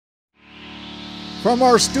From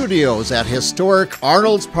our studios at historic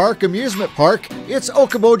Arnold's Park Amusement Park, it's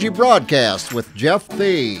Okoboji Broadcast with Jeff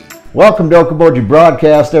Thee. Welcome to Okoboji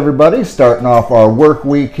Broadcast, everybody. Starting off our work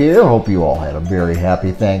week here. Hope you all had a very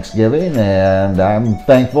happy Thanksgiving, and I'm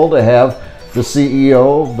thankful to have the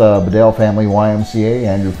CEO of the Bedell Family YMCA,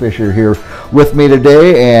 Andrew Fisher, here with me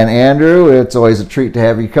today. And Andrew, it's always a treat to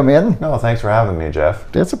have you come in. No, thanks for having me,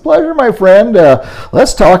 Jeff. It's a pleasure, my friend.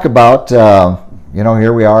 Let's talk about,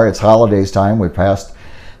 here we are. It's holidays time. We passed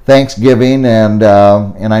Thanksgiving, and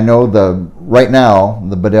I know right now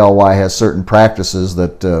the Bedell Y has certain practices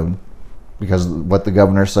that, because of what the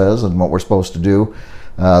governor says and what we're supposed to do,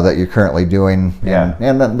 that you're currently doing,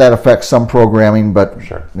 and that affects some programming. But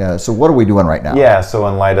sure. So what are we doing right now? Yeah, so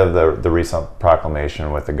in light of the recent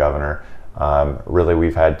proclamation with the governor, really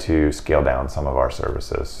we've had to scale down some of our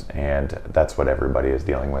services, and that's what everybody is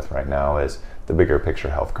dealing with right now. Is the bigger picture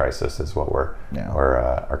health crisis is what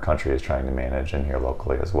our country is trying to manage, and here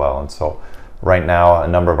locally as well. And so right now a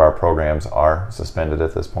number of our programs are suspended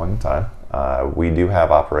at this point in time. We do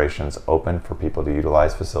have operations open for people to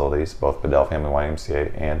utilize facilities, both Bedell Family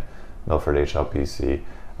YMCA and Milford HLPC.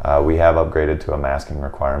 We have upgraded to a masking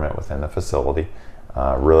requirement within the facility.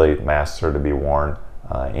 Really, masks are to be worn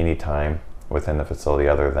anytime within the facility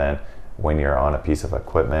other than when you're on a piece of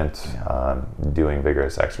equipment, doing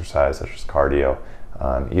vigorous exercise such as cardio.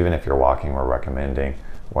 Even if you're walking, we're recommending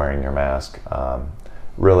wearing your mask.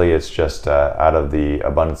 Really, it's just out of the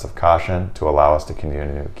abundance of caution to allow us to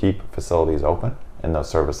continue to keep facilities open and those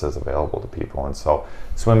services available to people. And so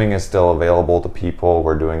swimming is still available to people.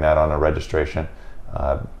 We're doing that on a registration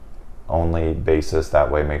only basis.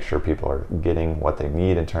 That way, make sure people are getting what they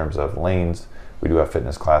need in terms of lanes. We do have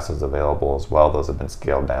fitness classes available as well. Those have been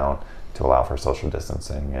scaled down to allow for social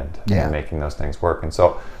distancing and making those things work. And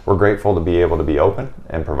so we're grateful to be able to be open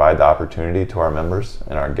and provide the opportunity to our members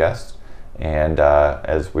and our guests. And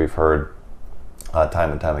as we've heard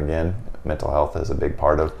time and time again, mental health is a big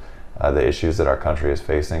part of the issues that our country is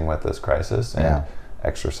facing with this crisis. And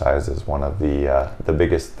exercise is one of the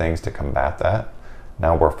biggest things to combat that.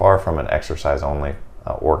 Now, we're far from an exercise-only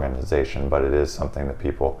organization, but it is something that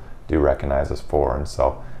people do recognize us for. And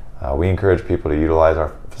so we encourage people to utilize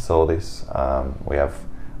our facilities. We have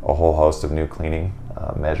a whole host of new cleaning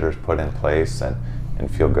measures put in place, and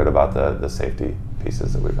feel good about the safety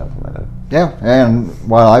pieces that we've implemented. Yeah, and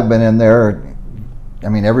while I've been in there, I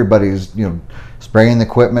mean, everybody's spraying the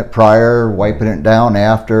equipment prior, wiping it down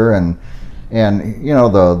after, and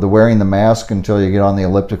the wearing the mask until you get on the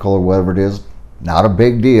elliptical or whatever it is, not a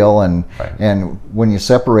big deal. And and when you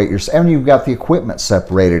separate you've got the equipment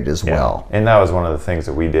separated as well. And that was one of the things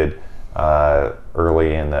that we did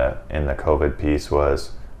early in the COVID piece,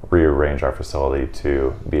 was rearrange our facility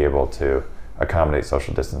to be able to accommodate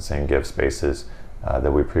social distancing, give spaces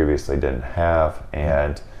that we previously didn't have,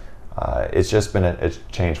 and it's just been a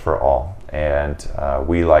change for all. And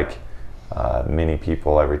we, like many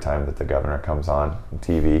people, every time that the governor comes on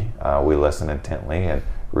TV, we listen intently and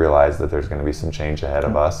realize that there's going to be some change ahead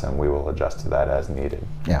of us, and we will adjust to that as needed.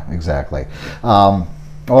 Yeah, exactly.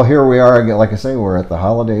 Well, here we are again. Like I say, we're at the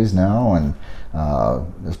holidays now, and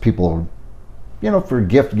there's people, for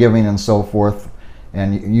gift giving and so forth.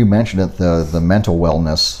 And you mentioned it, the mental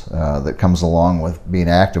wellness that comes along with being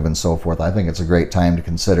active and so forth. I think it's a great time to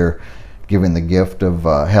consider giving the gift of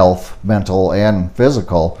health, mental and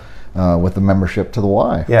physical, with the membership to the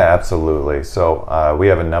Y. Yeah, absolutely. So we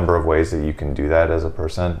have a number of ways that you can do that as a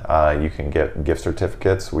person. You can get gift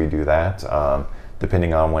certificates. We do that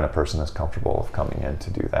depending on when a person is comfortable of coming in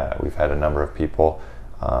to do that. We've had a number of people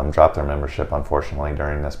drop their membership, unfortunately,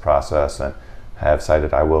 during this process, and have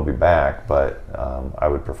cited, I will be back, but I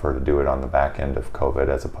would prefer to do it on the back end of COVID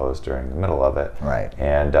as opposed during the middle of it. Right.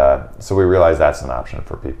 And so we realize that's an option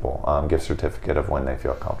for people, gift certificate of when they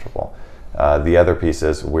feel comfortable. The other piece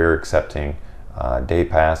is we're accepting day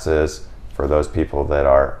passes for those people that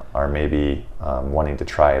are maybe wanting to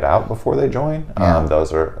try it out before they join.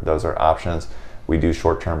 Those are options. We do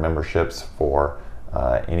short-term memberships for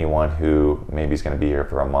anyone who maybe is going to be here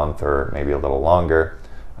for a month or maybe a little longer.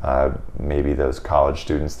 Maybe those college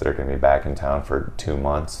students that are going to be back in town for 2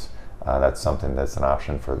 months, that's something that's an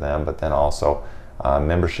option for them. But then also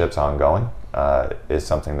memberships ongoing is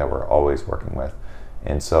something that we're always working with.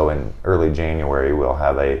 And so in early January, we'll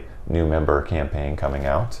have a new member campaign coming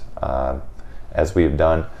out. As we've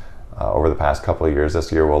done over the past couple of years,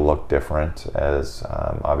 this year will look different, as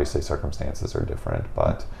obviously circumstances are different,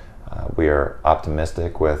 but we are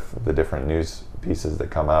optimistic with the different news pieces that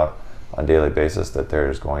come out on a daily basis that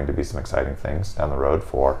there's going to be some exciting things down the road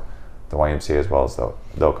for the YMCA as well as the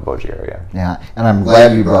Okoboji area. Yeah, and I'm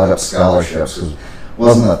glad you brought up scholarships.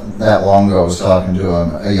 wasn't that long ago, I was talking to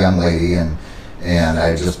a young lady, and I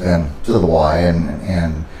had just been to the Y,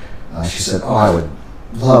 and she said, "Oh, I would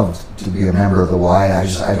love to be a member of the Y.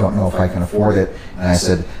 I don't know if I can afford it." And I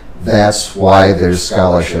said, "That's why there's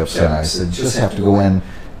scholarships." And I said, "Just have to go in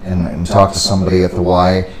and talk to somebody at the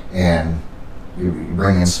Y, and you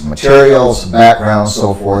bring in some materials, some background,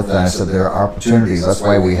 so forth." And I said, "There are opportunities. That's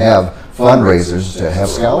why we have fundraisers to have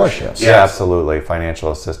scholarships." Yeah, absolutely.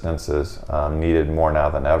 Financial assistance is needed more now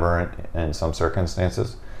than ever in some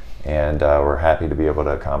circumstances, and we're happy to be able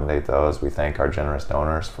to accommodate those. We thank our generous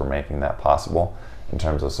donors for making that possible in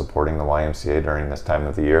terms of supporting the YMCA during this time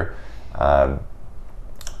of the year.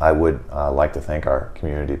 I would like to thank our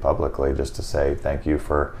community publicly, just to say thank you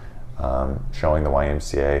for showing the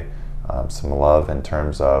YMCA some love in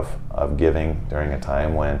terms of giving during a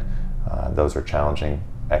time when those are challenging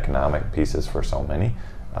economic pieces for so many.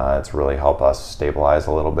 It's really helped us stabilize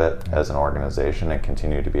a little bit as an organization and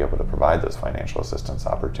continue to be able to provide those financial assistance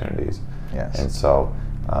opportunities. Yes. And so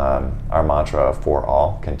our mantra for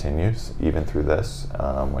all continues even through this,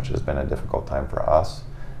 which has been a difficult time for us.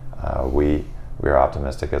 We are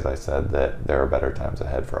optimistic, as I said, that there are better times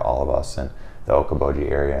ahead for all of us in the Okoboji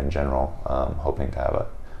area in general, hoping to have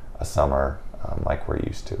a summer like we're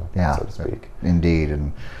used to, so to speak. Indeed,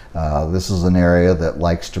 and this is an area that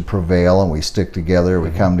likes to prevail, and we stick together,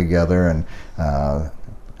 we come together, and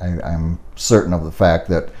I'm certain of the fact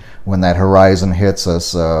that when that horizon hits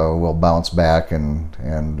us, we'll bounce back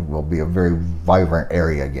and we'll be a very vibrant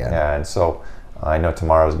area again. Yeah, and so I know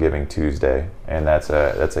tomorrow's Giving Tuesday, and that's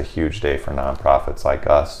a huge day for nonprofits like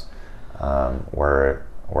us.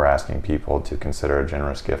 We're asking people to consider a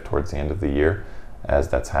generous gift towards the end of the year as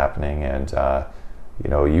that's happening, and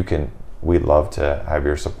we'd love to have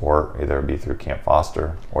your support, either it be through Camp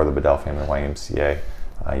Foster or the Bedell Family YMCA.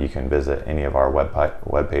 You can visit any of our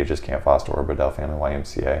web pages, Camp Foster or Bedell Family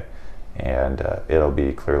YMCA, and it'll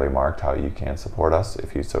be clearly marked how you can support us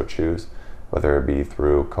if you so choose, whether it be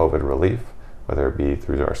through COVID relief, whether it be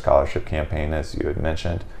through our scholarship campaign, as you had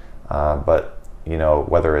mentioned. But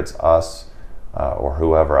whether it's us or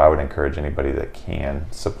whoever, I would encourage anybody that can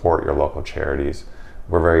support your local charities.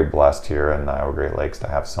 We're very blessed here in the Iowa Great Lakes to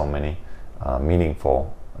have so many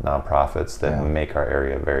meaningful nonprofits that make our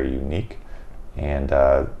area very unique, and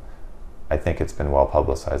I think it's been well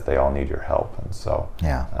publicized. They all need your help, and so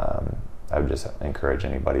I would just encourage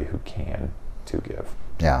anybody who can to give.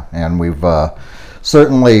 Yeah, and we've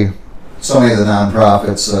certainly, so many of the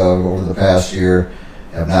nonprofits over the past year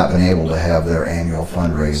have not been able to have their annual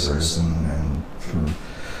fundraisers, and through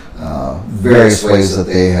various ways that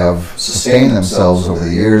they have sustained themselves over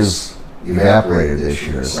the years evaporated this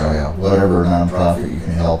year. So whatever nonprofit you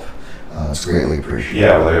can help, it's greatly appreciated.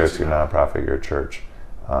 Yeah, whether it's your nonprofit, your church.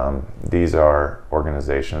 These are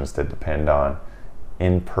organizations that depend on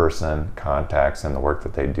in-person contacts, and the work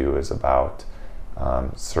that they do is about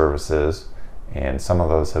services, and some of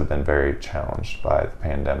those have been very challenged by the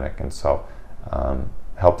pandemic, and so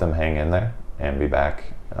help them hang in there and be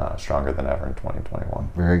back stronger than ever in 2021.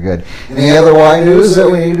 Very good. Any other Y news that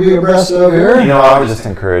we need to be abreast of here? I would just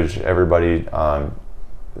encourage everybody,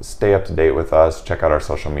 stay up to date with us. Check out our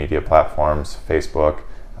social media platforms. Facebook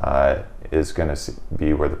is going to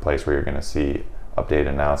be the place where you're going to see updated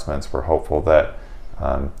announcements. We're hopeful that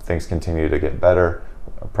things continue to get better.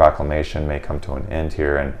 A proclamation may come to an end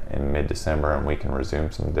here in mid-December, and we can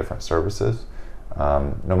resume some different services.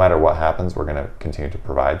 No matter what happens, we're going to continue to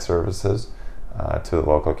provide services to the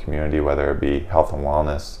local community, whether it be health and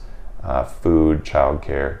wellness, food,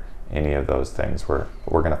 childcare, any of those things. We're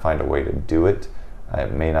going to find a way to do it.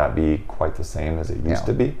 It may not be quite the same as it used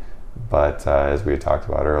to be, but as we had talked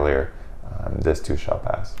about earlier, this too shall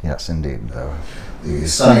pass. Yes, indeed. The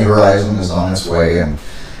sunny horizon is on its way, and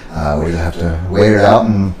we have to wait it out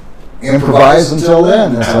and improvise until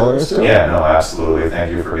then. That's all there is to it. Yeah, no, absolutely.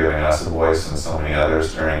 Thank you for giving us a voice and so many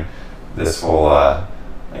others during this whole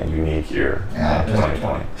unique year,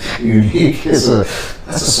 2020. Unique that's a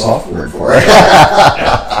soft word for it.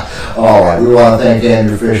 All right, we want to thank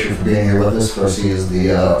Andrew Fisher for being here with us. Of course, he is the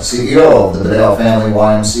CEO of the Bedell Family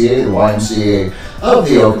YMCA, the YMCA of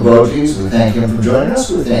the Okobojis. We thank him for joining us.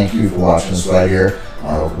 We thank you for watching us right here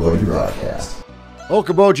on Okoboji Broadcast.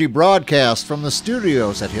 Okoboji Broadcast from the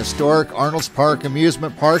studios at historic Arnold's Park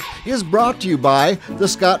Amusement Park is brought to you by the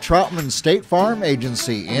Scott Troutman State Farm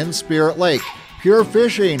Agency in Spirit Lake, Pure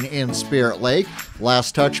Fishing in Spirit Lake,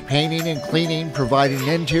 Last Touch Painting and Cleaning, providing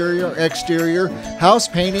interior, exterior, house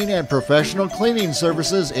painting, and professional cleaning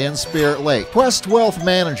services in Spirit Lake. Quest Wealth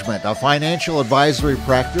Management, a financial advisory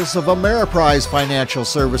practice of Ameriprise Financial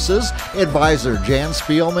Services. Advisor Jan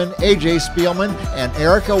Spielman, AJ Spielman, and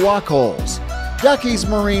Erica Wachholz. Ducky's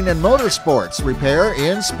Marine and Motorsports Repair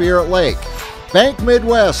in Spirit Lake. Bank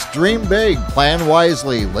Midwest, dream big, plan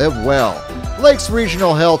wisely, live well. Lakes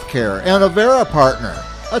Regional Healthcare and Avera Partner.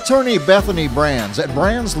 Attorney Bethany Brands at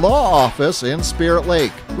Brands Law Office in Spirit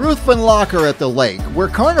Lake. Ruthven Locker at the Lake, where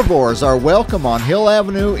carnivores are welcome on Hill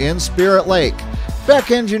Avenue in Spirit Lake. Beck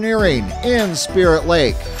Engineering in Spirit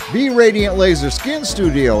Lake. Be Radiant Laser Skin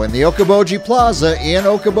Studio in the Okoboji Plaza in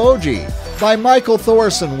Okoboji. By Michael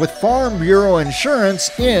Thorson with Farm Bureau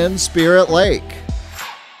Insurance in Spirit Lake.